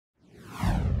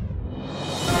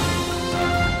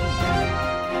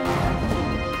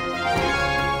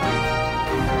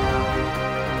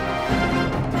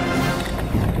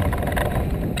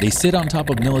They sit on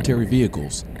top of military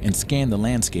vehicles and scan the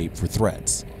landscape for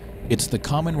threats. It's the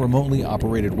Common Remotely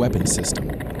Operated Weapons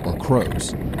System, or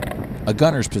CROWS, a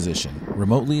gunner's position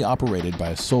remotely operated by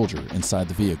a soldier inside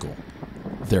the vehicle.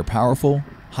 They're powerful,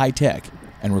 high-tech,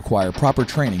 and require proper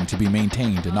training to be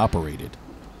maintained and operated.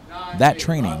 That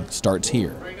training starts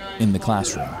here, in the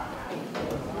classroom.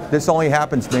 This only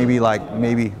happens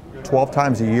maybe 12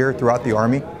 times a year throughout the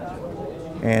Army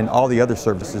and all the other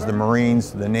services, the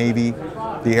Marines, the Navy,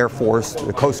 the Air Force,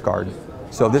 the Coast Guard.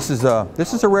 So this is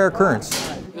a rare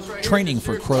occurrence. Training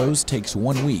for CROWS takes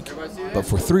 1 week, but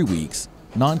for 3 weeks,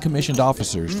 non-commissioned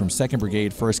officers from 2nd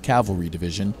Brigade 1st Cavalry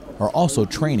Division are also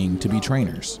training to be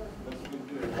trainers.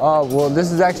 Well,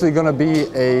 this is actually going to be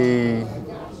a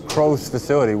CROWS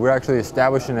facility. We're actually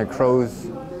establishing a CROWS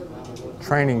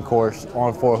training course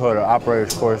on Fort Hood, an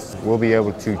operator's course. We'll be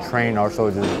able to train our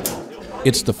soldiers.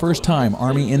 It's the first time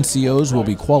Army NCOs will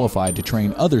be qualified to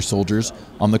train other soldiers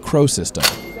on the CROWS system,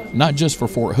 not just for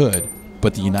Fort Hood,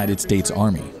 but the United States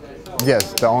Army.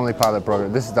 Yes, the only pilot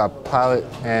program. This is the pilot,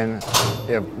 and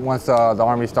once the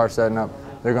Army starts setting up,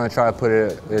 they're going to try to put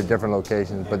it at different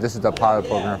locations, but this is the pilot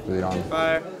program for the Army.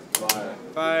 Fire, fire,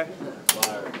 fire,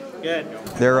 fire. Good.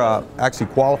 They're actually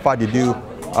qualified to do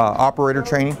operator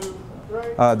training.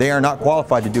 They are not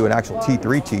qualified to do an actual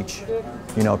T3 teach,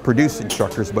 produce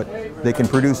instructors, but they can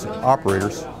produce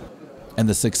operators. And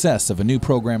the success of a new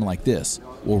program like this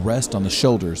will rest on the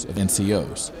shoulders of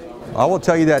NCOs. I will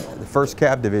tell you that the 1st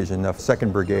Cav Division of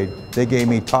 2nd Brigade, they gave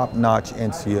me top-notch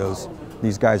NCOs.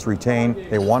 These guys retain,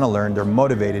 they want to learn, they're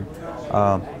motivated,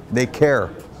 they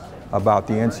care about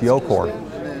the NCO Corps.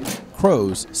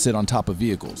 CROWS sit on top of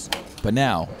vehicles, but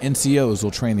now NCOs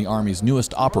will train the Army's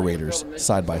newest operators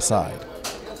side by side.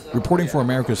 Reporting for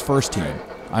America's First Team,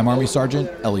 I'm Army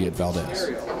Sergeant Elliot Valdez.